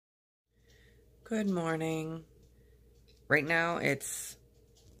Good morning. Right now it's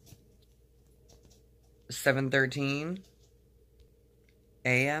 7:13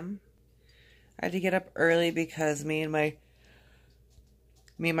 a.m. I had to get up early because me and my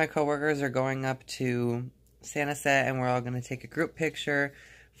coworkers are going up to Santa Set, and we're all going to take a group picture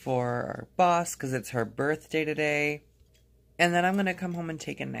for our boss because it's her birthday today. And then I'm going to come home and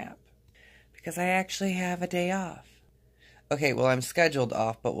take a nap because I actually have a day off. Okay, well, I'm scheduled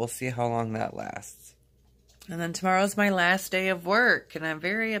off, but we'll see how long that lasts. And then tomorrow's my last day of work, and I'm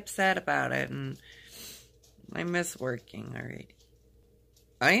very upset about it, and I miss working already.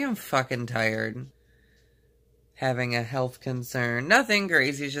 I am fucking tired. Having a health concern. Nothing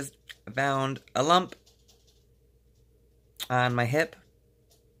crazy, it's just I found a lump on my hip,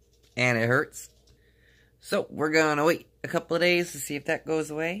 and it hurts. So we're gonna wait a couple of days to see if that goes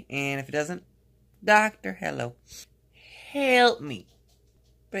away, and if it doesn't, doctor, hello. Help me.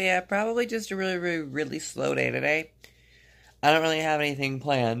 But yeah, probably just a really slow day today. I don't really have anything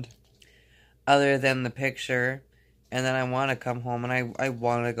planned other than the picture. And then I want to come home and I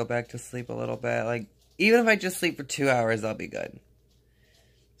want to go back to sleep a little bit. Like, even if I just sleep for 2 hours, I'll be good.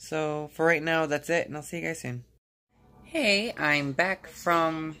 So, for right now, that's it. And I'll see you guys soon. Hey, I'm back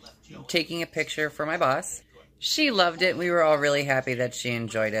from taking a picture for my boss. She loved it. We were all really happy that she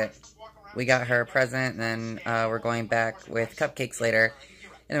enjoyed it. We got her a present, and then we're going back with cupcakes later.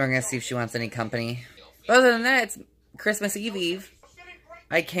 And then we're going to see if she wants any company. But other than that, it's Christmas Eve.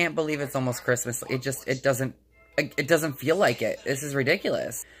 I can't believe it's almost Christmas. It doesn't feel like it. This is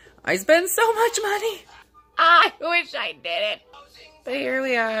ridiculous. I spend so much money. I wish I didn't. But here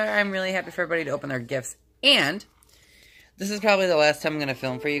we are. I'm really happy for everybody to open their gifts. And this is probably the last time I'm going to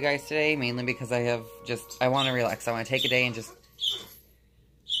film for you guys today. Mainly because I want to relax. I want to take a day and just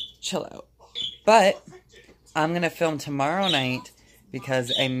chill out. But I'm going to film tomorrow night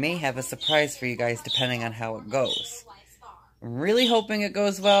because I may have a surprise for you guys depending on how it goes. I'm really hoping it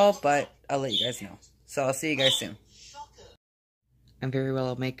goes well, but I'll let you guys know. So I'll see you guys soon. I'm very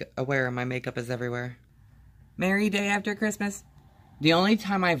well aware my makeup is everywhere. Merry day after Christmas. The only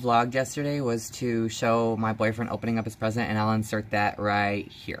time I vlogged yesterday was to show my boyfriend opening up his present, and I'll insert that right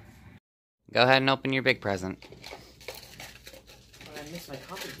here. Go ahead and open your big present. I missed my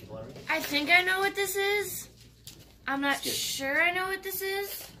coffee table already. I think I know what this is. I'm not sure I know what this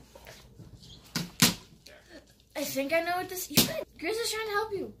is. I think I know what this is. Grace is trying to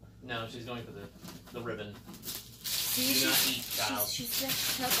help you. No, she's going for the ribbon. See, Do not eat, child. She's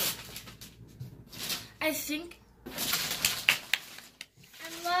just helping. I think I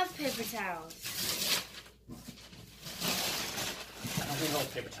love paper towels. I don't think all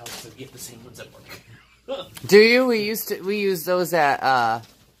paper towels so get the same ones at work. Do you? We use those at oh,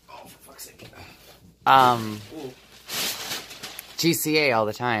 for fuck's sake. Ooh. GCA all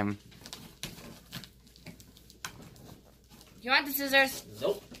the time. You want the scissors?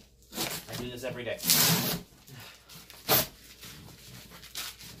 Nope. I do this every day.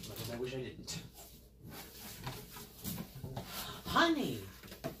 Much as I wish I didn't. Honey!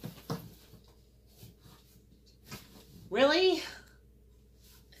 Really?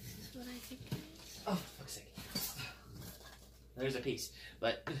 This is what I think it is. Oh, for fuck's sake. There's a piece,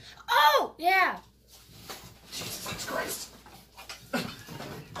 but... Oh! Yeah! Jesus Christ.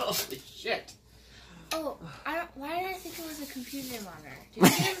 Holy shit. Oh, why did I think it was a computer monitor?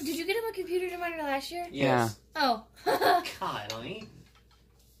 Did you get him a computer monitor last year? Yes. Yeah. Oh. God, honey.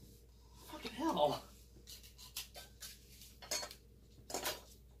 Fucking hell.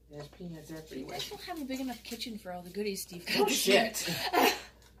 There's peanuts everywhere. You guys don't have a big enough kitchen for all the goodies Steve got. Oh, shit.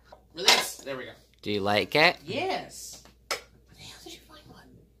 Release. There we go. Do you like it? Yes. Where the hell did you find one?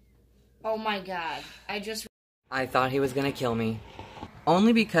 Oh my god. I thought he was gonna kill me.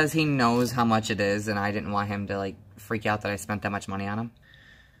 Only because he knows how much it is, and I didn't want him to, like, freak out that I spent that much money on him.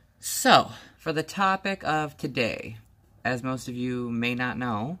 So, for the topic of today, as most of you may not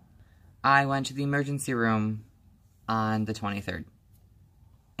know, I went to the emergency room on the 23rd.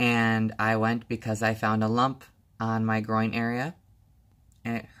 And I went because I found a lump on my groin area,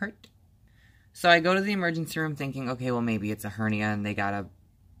 and it hurt. So I go to the emergency room thinking, okay, well, maybe it's a hernia, and they gotta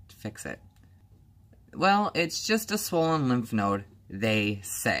fix it. Well, it's just a swollen lymph node. They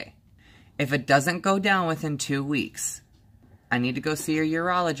say. If it doesn't go down within 2 weeks, I need to go see your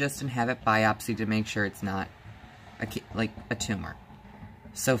urologist and have it biopsied to make sure it's not a tumor.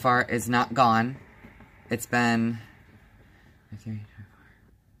 So far, it's not gone. It's been...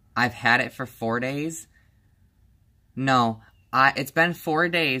 I've had it for 4 days. No, it's been 4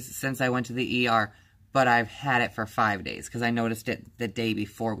 days since I went to the ER, but I've had it for 5 days because I noticed it the day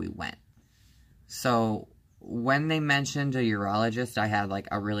before we went. So when they mentioned a urologist, I had like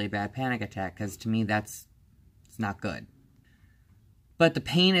a really bad panic attack, because to me it's not good. But the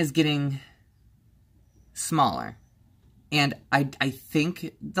pain is getting smaller. And I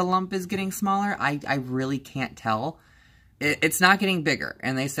think the lump is getting smaller. I really can't tell. It's not getting bigger.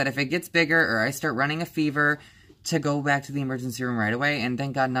 And they said if it gets bigger or I start running a fever, to go back to the emergency room right away. And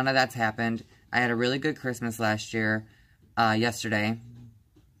thank God none of that's happened. I had a really good Christmas yesterday.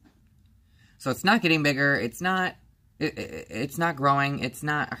 So it's not getting bigger. It's not growing. It's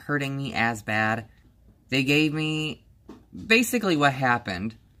not hurting me as bad. They gave me basically what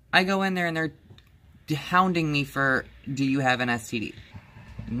happened. I go in there and they're hounding me for, do you have an STD?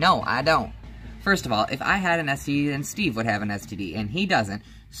 No, I don't. First of all, if I had an STD, then Steve would have an STD, and he doesn't.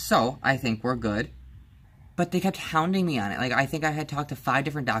 So I think we're good. But they kept hounding me on it. Like, I think I had talked to 5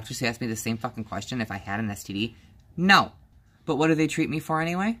 different doctors who asked me the same fucking question if I had an STD. No. But what do they treat me for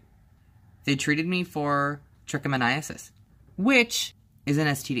anyway? They treated me for trichomoniasis, which is an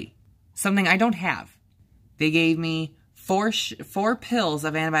STD. Something I don't have. They gave me 4 pills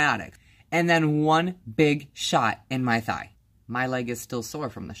of antibiotics and then 1 big shot in my thigh. My leg is still sore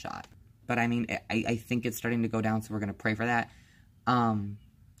from the shot. But I mean, I think it's starting to go down, so we're going to pray for that. I'm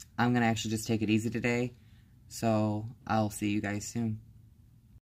going to actually just take it easy today. So I'll see you guys soon.